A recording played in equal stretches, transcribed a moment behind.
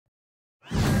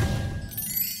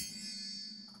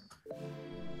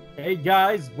Hey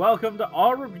guys, welcome to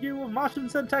our review of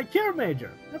Mashin Sentai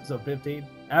Kiramager, episode 15.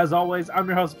 As always, I'm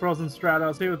your host, Frozen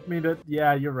Stratos, here with me to...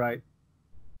 Yeah, you're right.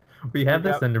 We have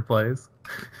the Cinder Blaze.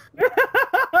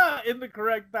 In the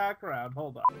correct background.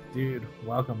 Hold on. Dude,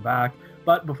 welcome back.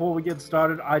 But before we get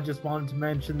started, I just wanted to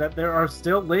mention that there are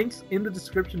still links in the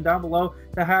description down below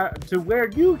to where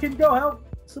you can go help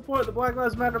support the Black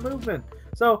Lives Matter movement.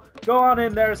 So go on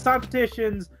in there, sign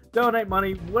petitions, donate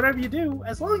money, whatever you do,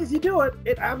 as long as you do it,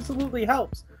 it absolutely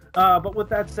helps. But with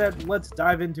that said, let's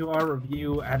dive into our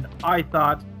review. And I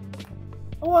thought,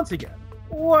 once again,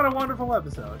 what a wonderful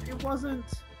episode. It wasn't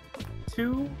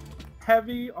too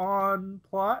heavy on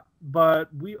plot,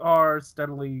 but we are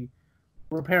steadily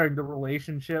repairing the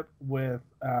relationship with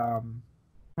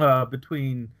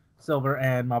between Silver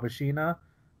and Mabashina,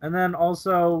 and then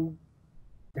also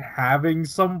having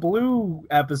some blue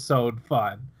episode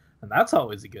fun, and that's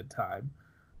always a good time.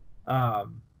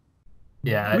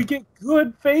 Yeah, we get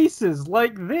good faces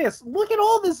like this. Look at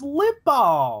all this lip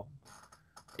balm.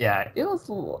 Yeah, it was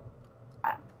a little...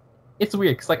 It's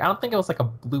weird because I don't think it was a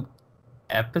blue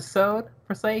episode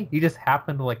per se. He just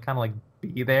happened to kind of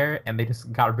be there, and they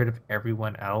just got rid of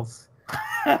everyone else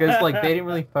because they didn't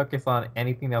really focus on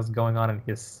anything that was going on in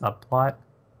his subplot.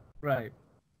 Right.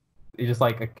 He just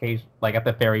occasion at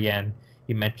the very end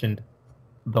he mentioned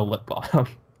the lip balm.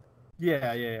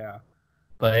 Yeah.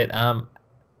 But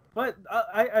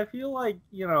I feel like,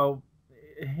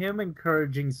 him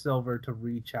encouraging Silver to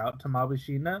reach out to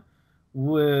Mabashina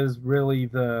was really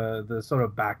the sort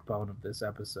of backbone of this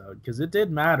episode, because it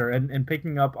did matter, and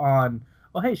picking up on,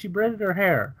 oh hey, she braided her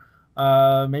hair,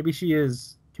 maybe she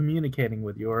is communicating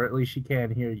with you, or at least she can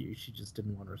hear you, she just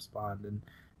didn't want to respond,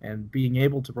 and being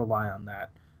able to rely on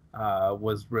that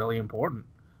was really important.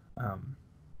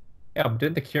 Yeah,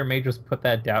 didn't the Kiramagers put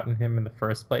that doubt in him in the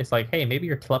first place? Hey, maybe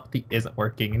your telepathy isn't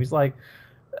working, and he's like,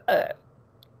 I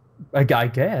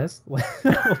guess. I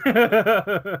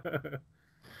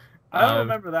don't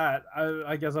remember that.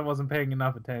 I guess I wasn't paying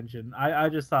enough attention. I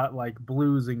just thought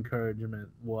Blue's encouragement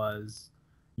was,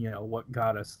 what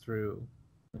got us through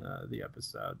the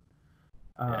episode.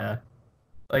 Yeah.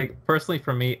 Personally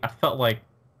for me, I felt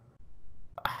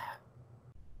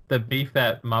the beef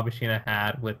that Mabashina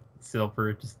had with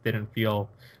Silver just didn't feel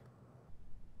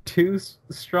too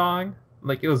strong.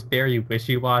 It was very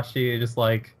wishy-washy. Just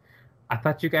I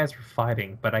thought you guys were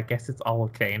fighting, but I guess it's all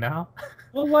okay now.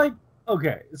 Well,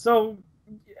 okay, so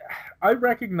I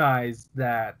recognize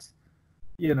that,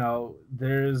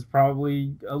 there's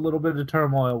probably a little bit of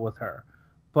turmoil with her.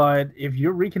 But if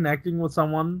you're reconnecting with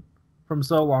someone from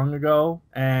so long ago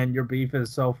and your beef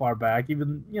is so far back,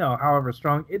 even, however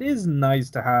strong, it is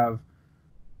nice to have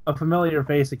a familiar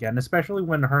face again, especially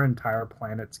when her entire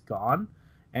planet's gone,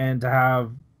 and to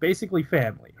have basically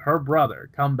family, her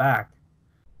brother, come back.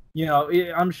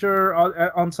 I'm sure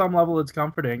on some level it's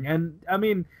comforting. And, I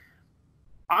mean,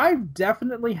 I've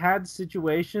definitely had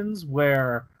situations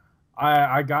where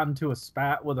I got into a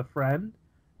spat with a friend,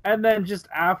 and then just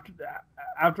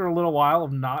after a little while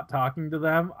of not talking to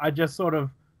them, I just sort of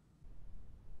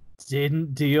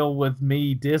didn't deal with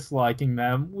me disliking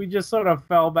them. We just sort of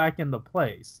fell back into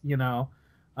place, and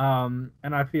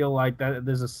I feel like that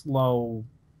there's a slow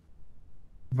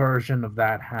version of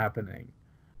that happening.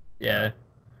 Yeah.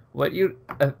 What you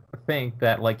think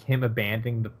that him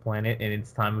abandoning the planet in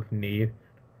its time of need,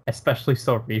 especially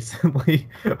so recently,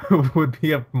 would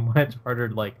be a much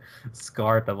harder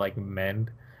scar to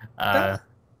mend. They're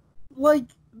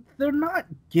not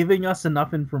giving us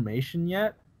enough information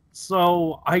yet,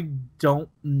 so I don't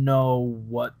know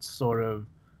what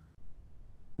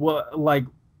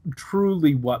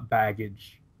truly what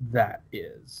baggage that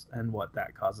is and what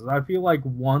that causes. I feel like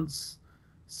once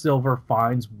Silver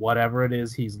finds whatever it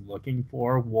is he's looking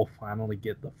for, we'll finally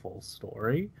get the full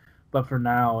story. But for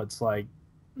now, it's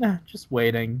just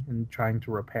waiting and trying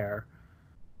to repair.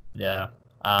 Yeah.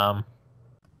 I'm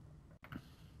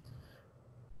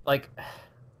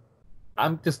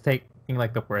just taking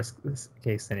the worst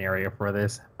case scenario for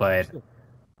this, but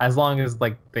as long as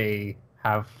they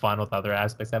have fun with other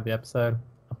aspects of the episode,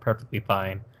 I'm perfectly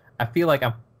fine. I feel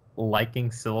I'm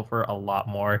liking Silver a lot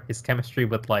more. His chemistry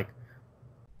with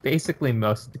basically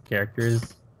most of the characters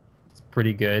is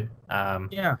pretty good.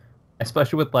 Yeah.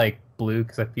 Especially with Blue,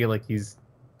 because I feel he's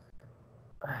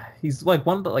one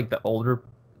of the older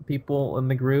people in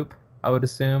the group, I would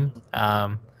assume.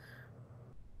 And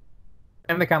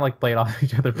they kind of played off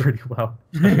each other pretty well.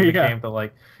 When it came to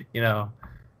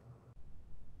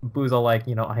Blue's all I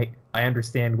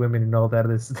understand women and all that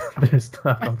other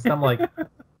stuff. I'm like,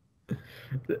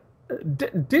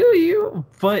 do you?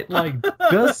 But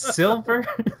does Silver?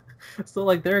 So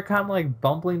like they're kind of like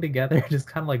bumbling together, just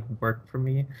kind of like work for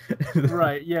me.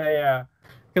 Right, yeah.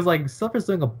 Because like Silver's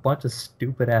doing a bunch of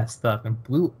stupid ass stuff, and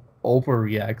Blue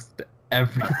overreacts to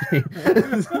everything.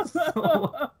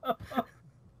 So,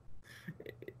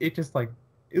 it just like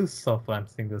it was so fun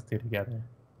seeing those two together.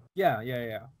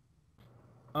 Yeah.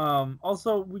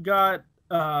 Also we got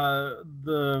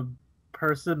the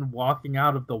person walking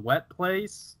out of the wet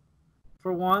place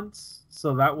for once,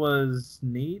 so that was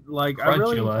neat. Like I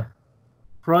really Crudula.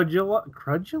 Crunchula.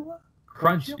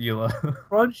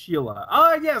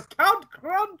 Ah, yes, Count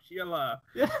Crunchula.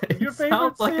 Yeah, Your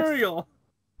favorite cereal.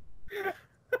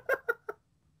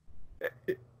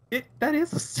 That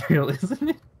is a cereal, isn't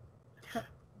it?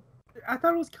 I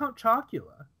thought it was Count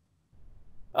Chocula.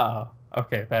 Oh,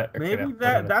 okay. Maybe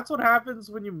that's what happens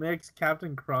when you mix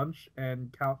Captain Crunch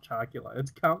and Count Chocula.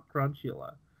 It's Count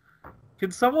Crunchula.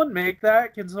 Can someone make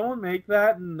that? Can someone make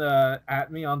that and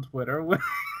at me on Twitter with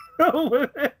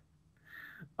it?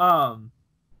 But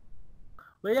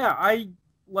yeah, I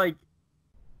like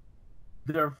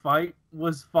their fight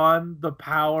was fun. The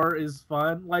power is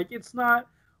fun. Like it's not,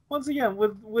 once again,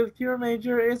 with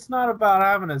Kiramager, it's not about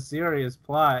having a serious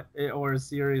plot or a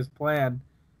serious plan.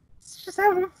 It's just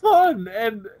having fun,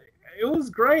 and it was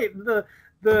great.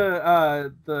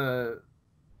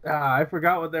 I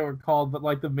forgot what they were called, but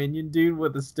like the minion dude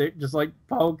with the stick just like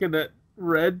poking at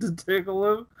Red to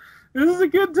tickle him. This is a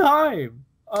good time.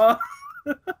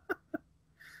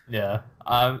 Yeah.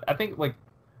 I think like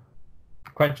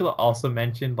Crunchula also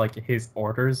mentioned like his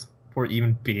orders for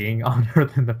even being on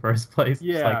Earth in the first place.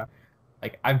 Yeah.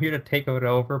 Like I'm here to take it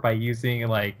over by using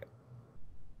like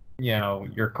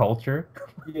your culture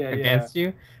against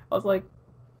you. I was like,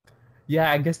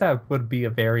 yeah, I guess that would be a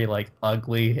very like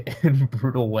ugly and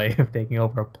brutal way of taking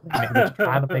over a planet, which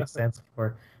kind of makes sense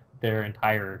for their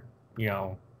entire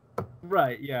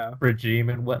right, yeah, regime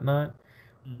and whatnot.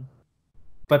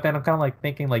 But then I'm kind of like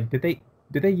thinking, like, did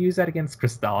they use that against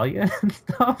Crystalia and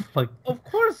stuff? Like, of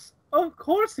course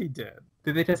he did.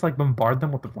 Did they just like bombard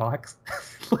them with rocks?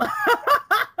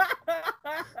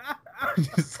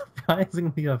 Just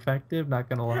surprisingly effective, not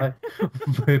gonna lie.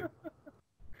 But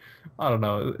I don't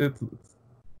know. It's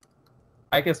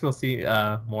I guess we'll see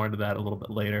more into that a little bit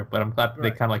later. But I'm glad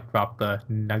they kind of like dropped the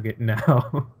nugget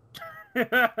now.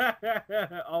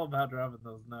 All about dropping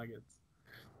those nuggets.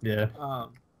 Yeah.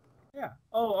 Yeah.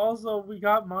 Oh, also we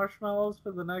got marshmallows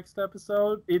for the next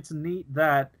episode. It's neat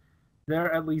that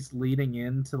they're at least leading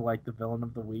into like the villain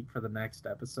of the week for the next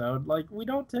episode. Like we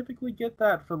don't typically get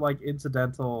that for like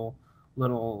incidental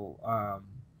little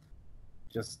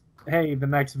just hey, the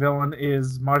next villain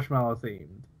is marshmallow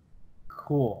themed.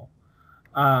 Cool.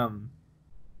 Well,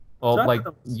 so like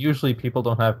usually people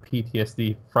don't have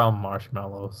PTSD from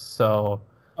marshmallows, so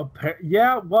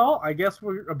yeah, well, I guess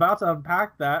we're about to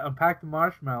unpack the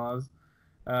marshmallows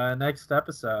next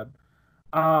episode.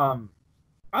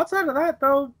 Outside of that,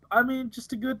 though, I mean,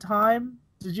 just a good time.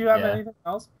 Did you have anything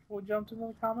else before we jumped into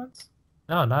the comments?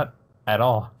 No, not at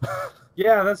all.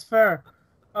 Yeah, that's fair.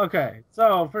 Okay,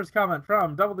 so first comment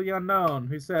from Double the Unknown,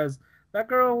 who says, that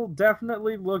girl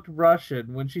definitely looked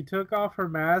Russian when she took off her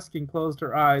mask and closed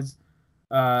her eyes.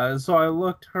 So I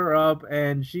looked her up,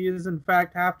 and she is in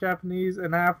fact half Japanese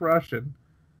and half Russian.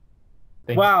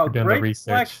 Wow, great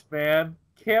flex, man.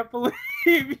 Can't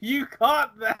believe you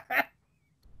caught that.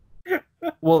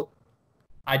 Well,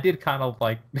 I did kind of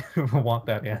like want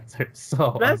that answer,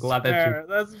 so I'm glad that you...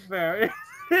 That's fair.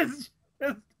 It's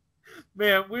just,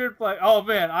 man, weird flex. Oh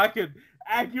man, I could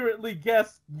accurately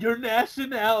guess your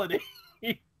nationality.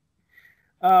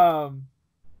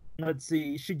 Let's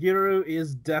see. Shigeru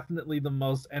is definitely the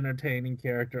most entertaining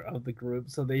character of the group,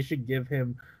 so they should give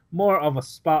him more of a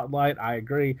spotlight. I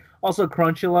agree. Also,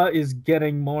 Crunchula is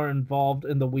getting more involved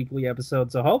in the weekly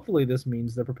episode, so hopefully this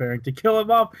means they're preparing to kill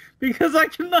him off, because I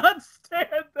cannot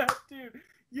stand that dude.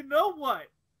 You know what?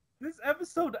 This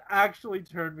episode actually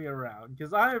turned me around,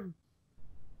 because I'm...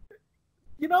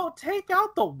 take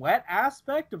out the wet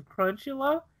aspect of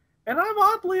Crunchula, and I'm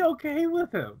oddly okay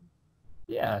with him.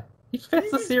 Yeah. He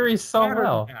fits the series so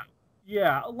well. Now.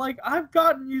 Yeah, like, I've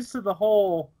gotten used to the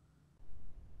whole...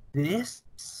 this?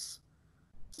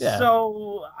 Yeah.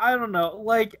 So, I don't know.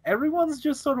 Like, everyone's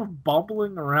just sort of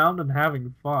bumbling around and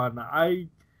having fun. I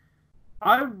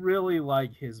really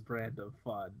like his brand of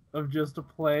fun. Of just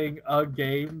playing a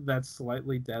game that's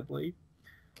slightly deadly.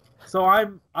 So,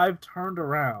 I've turned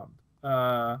around.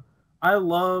 I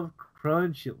love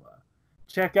Crunchula.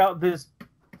 Check out this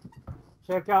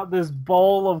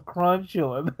bowl of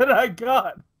Crunchula that I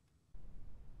got.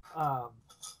 But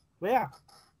yeah,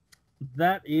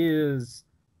 that is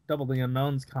Double the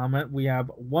Unknown's comment. We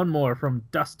have one more from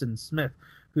Dustin Smith,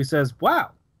 who says,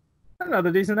 "Wow,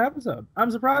 another decent episode.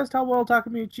 I'm surprised how well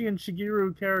Takemichi and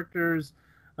Shigeru characters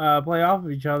play off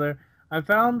of each other. I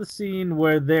found the scene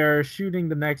where they're shooting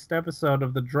the next episode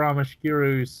of the drama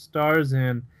Shigeru stars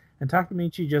in, and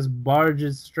Takemichi just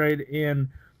barges straight in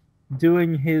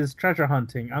doing his treasure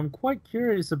hunting. I'm quite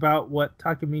curious about what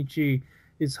Takemichi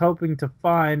is hoping to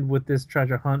find with this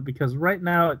treasure hunt, because right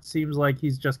now it seems like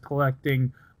he's just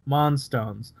collecting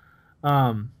Monstones.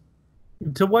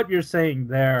 To what you're saying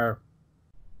there,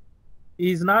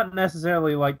 he's not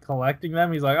necessarily like collecting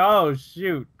them. He's like, oh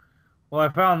shoot, well I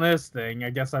found this thing. I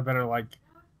guess I better like,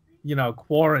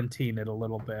 quarantine it a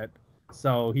little bit.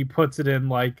 So he puts it in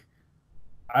like,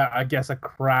 I guess a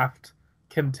craft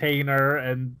container,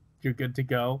 and you're good to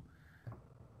go.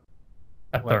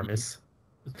 A thermos.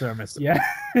 Thermos, yeah.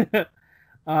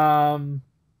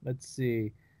 Let's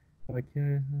see.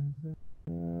 Because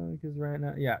right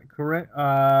now, yeah,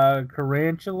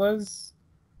 Tarantula's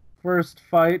first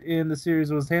fight in the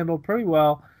series was handled pretty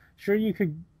well. Sure, you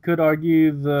could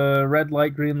argue the red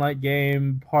light, green light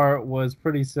game part was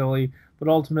pretty silly, but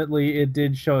ultimately it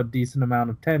did show a decent amount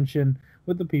of tension,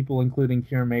 with the people, including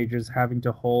Kiramagers, having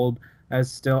to hold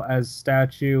as still as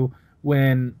statue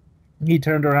when he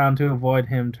turned around to avoid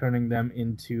him turning them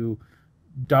into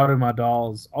Daruma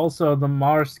dolls. Also, the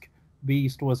Marsk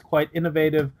beast was quite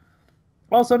innovative.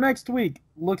 Also, next week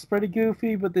looks pretty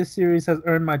goofy, but this series has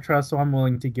earned my trust, so I'm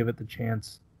willing to give it the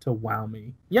chance to wow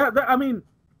me. Yeah, I mean,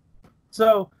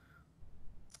 so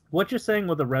what you're saying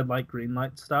with the red light, green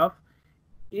light stuff,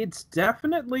 it's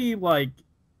definitely like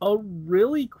a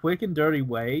really quick and dirty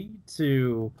way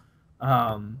to,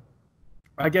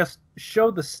 I guess, show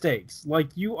the stakes.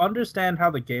 Like, you understand how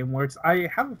the game works. I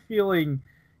have a feeling,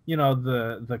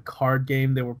 the card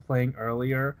game they were playing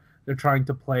earlier, they're trying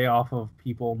to play off of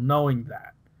people knowing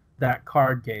that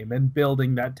card game and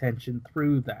building that tension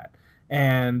through that.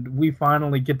 And we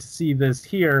finally get to see this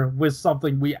here with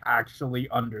something we actually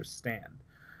understand.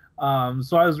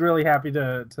 So I was really happy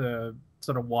to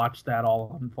sort of watch that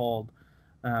all unfold.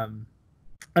 And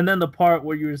then the part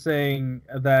where you were saying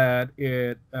that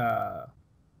it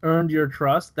earned your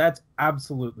trust, that's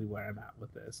absolutely where I'm at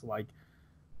with this. Like,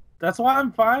 that's why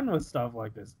I'm fine with stuff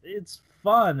like this. It's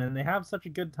fun, and they have such a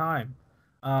good time.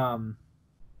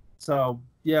 So,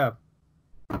 yeah,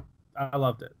 I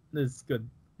loved it. It's good.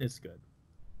 It's good.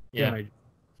 Yeah.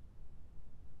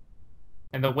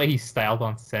 And the way he styled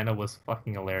on Senna was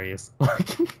fucking hilarious.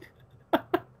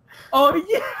 Oh,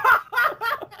 yeah!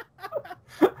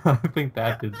 I think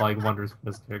that did like wonders for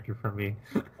this character for me.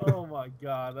 Oh my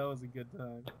god, that was a good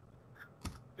time.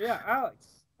 Yeah, Alex,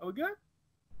 are we good?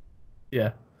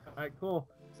 Yeah. Alright, cool.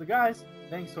 So guys,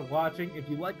 thanks for watching. If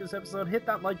you like this episode, hit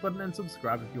that like button and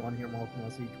subscribe if you want to hear more from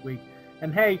us each week.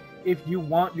 And hey, if you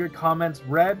want your comments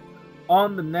read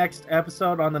on the next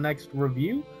episode, on the next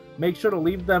review, make sure to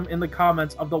leave them in the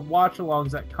comments of the watch-alongs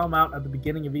that come out at the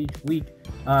beginning of each week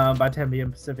by 10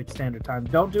 p.m. Pacific Standard Time.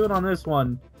 Don't do it on this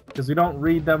one, because we don't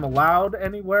read them aloud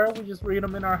anywhere. We just read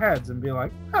them in our heads and be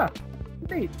like, huh,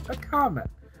 neat, a comment.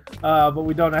 But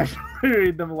we don't actually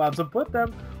read them aloud. So put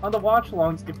them on the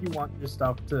watch-alongs if you want your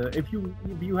stuff to, if you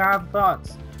have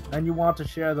thoughts and you want to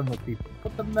share them with people,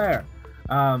 put them there.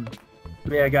 But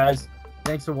yeah, guys,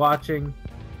 thanks for watching.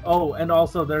 Oh, and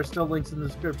also there's still links in the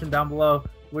description down below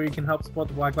where you can help support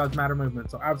the Black Lives Matter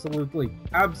movement. So absolutely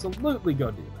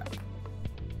go do that.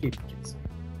 Keep it juicy.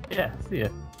 Yeah, see ya.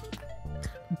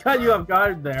 Cut you off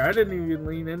guard there. I didn't even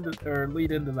lead into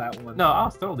that one. No, I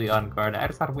was totally on guard. I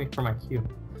just had to wait for my cue.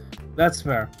 That's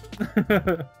fair.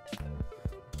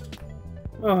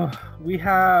 Oh, we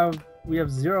have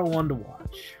 01 to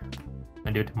watch.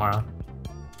 I do it tomorrow.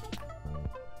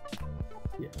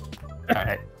 Yeah.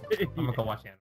 Alright. I'm gonna go watch it.